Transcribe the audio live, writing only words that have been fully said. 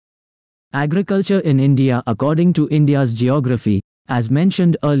Agriculture in India. According to India's geography, as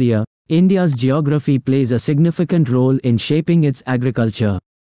mentioned earlier, India's geography plays a significant role in shaping its agriculture.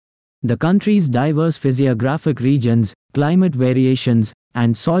 The country's diverse physiographic regions, climate variations,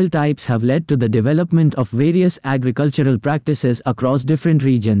 and soil types have led to the development of various agricultural practices across different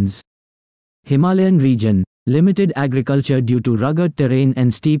regions. Himalayan region, limited agriculture due to rugged terrain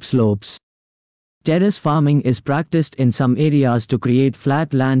and steep slopes. Terrace farming is practiced in some areas to create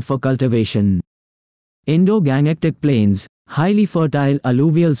flat land for cultivation. Indo-Gangetic Plains, highly fertile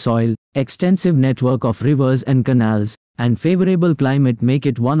alluvial soil, extensive network of rivers and canals, and favorable climate make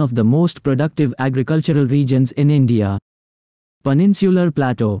it one of the most productive agricultural regions in India. Peninsular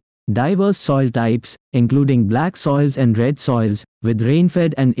Plateau, diverse soil types, including black soils and red soils, with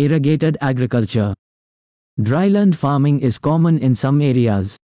rainfed and irrigated agriculture. Dryland farming is common in some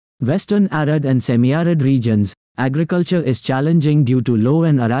areas. Western arid and semi-arid regions, agriculture is challenging due to low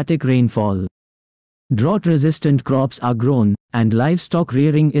and erratic rainfall. Drought-resistant crops are grown, and livestock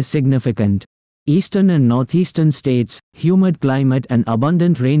rearing is significant. Eastern and northeastern states, humid climate and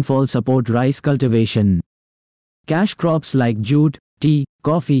abundant rainfall support rice cultivation. Cash crops like jute, tea,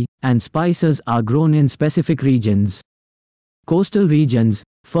 coffee, and spices are grown in specific regions. Coastal regions,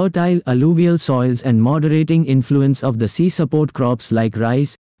 fertile alluvial soils and moderating influence of the sea support crops like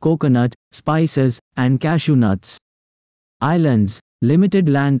rice, coconut, spices, and cashew nuts. Islands, limited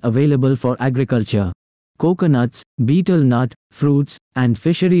land available for agriculture. Coconuts, betel nut, fruits, and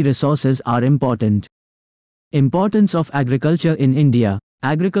fishery resources are important. Importance of agriculture in India.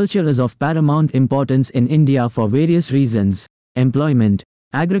 Agriculture is of paramount importance in India for various reasons. Employment.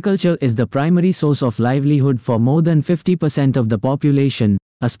 Agriculture is the primary source of livelihood for more than 50% of the population,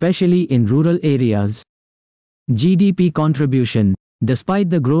 especially in rural areas. GDP contribution. Despite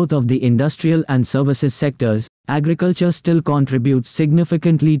the growth of the industrial and services sectors, agriculture still contributes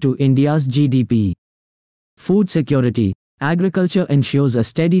significantly to India's GDP. Food security. Agriculture ensures a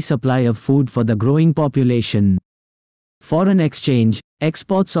steady supply of food for the growing population. Foreign exchange.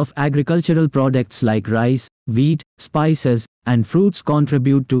 Exports of agricultural products like rice, wheat, spices, and fruits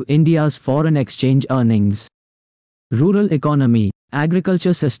contribute to India's foreign exchange earnings. Rural economy.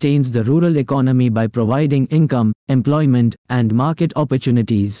 Agriculture sustains the rural economy by providing income, employment, and market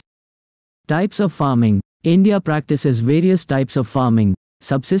opportunities. Types of farming. India practices various types of farming.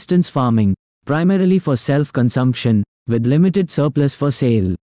 Subsistence farming, primarily for self-consumption, with limited surplus for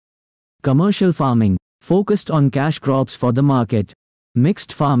sale. Commercial farming, focused on cash crops for the market.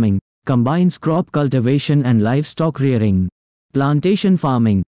 Mixed farming, combines crop cultivation and livestock rearing. Plantation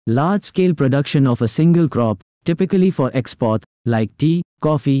farming, large-scale production of a single crop, typically for export, like tea,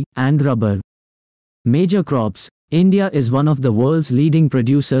 coffee, and rubber. Major crops. India is one of the world's leading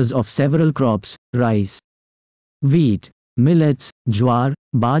producers of several crops: rice, wheat, millets, jowar,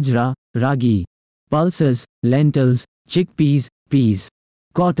 bajra, ragi, pulses, lentils, chickpeas, peas,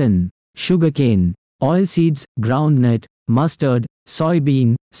 cotton, sugarcane, oilseeds, groundnut, mustard,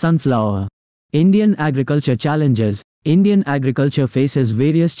 soybean, sunflower. Indian agriculture challenges. Indian agriculture faces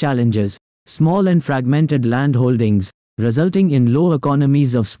various challenges: small and fragmented land holdings, resulting in low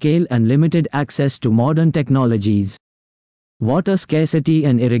economies of scale and limited access to modern technologies. Water scarcity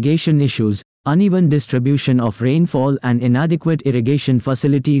and irrigation issues. Uneven distribution of rainfall and inadequate irrigation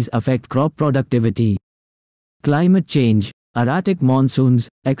facilities affect crop productivity. Climate change. Erratic monsoons,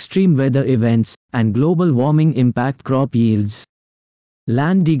 extreme weather events, and global warming impact crop yields.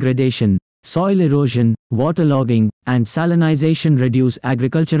 Land degradation. Soil erosion, waterlogging, and salinization reduce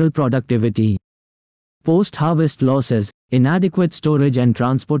agricultural productivity. Post-harvest losses. Inadequate storage and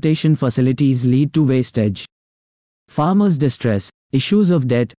transportation facilities lead to wastage. Farmers' distress. Issues of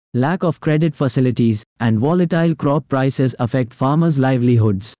debt, lack of credit facilities, and volatile crop prices affect farmers'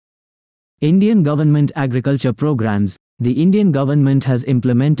 livelihoods. Indian government agriculture programs. The Indian government has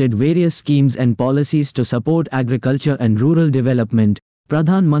implemented various schemes and policies to support agriculture and rural development.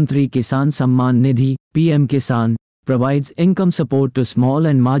 Pradhan Mantri Kisan Samman Nidhi, PM Kisan, provides income support to small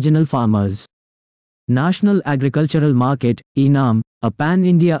and marginal farmers. National Agricultural Market, ENAM, a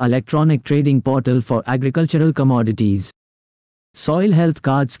pan-India electronic trading portal for agricultural commodities. Soil Health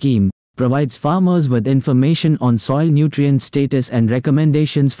Card Scheme, provides farmers with information on soil nutrient status and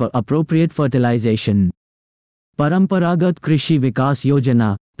recommendations for appropriate fertilization. Paramparagat Krishi Vikas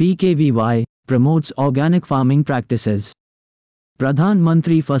Yojana, PKVY, promotes organic farming practices. Pradhan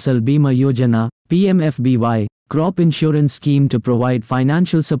Mantri Fasal Bima Yojana, PMFBY, crop insurance scheme to provide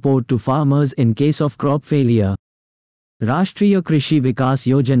financial support to farmers in case of crop failure. Rashtriya Krishi Vikas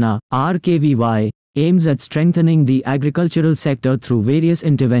Yojana, RKVY, aims at strengthening the agricultural sector through various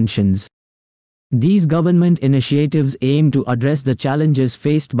interventions. These government initiatives aim to address the challenges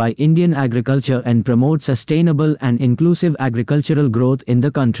faced by Indian agriculture and promote sustainable and inclusive agricultural growth in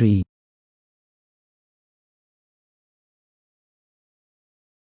the country.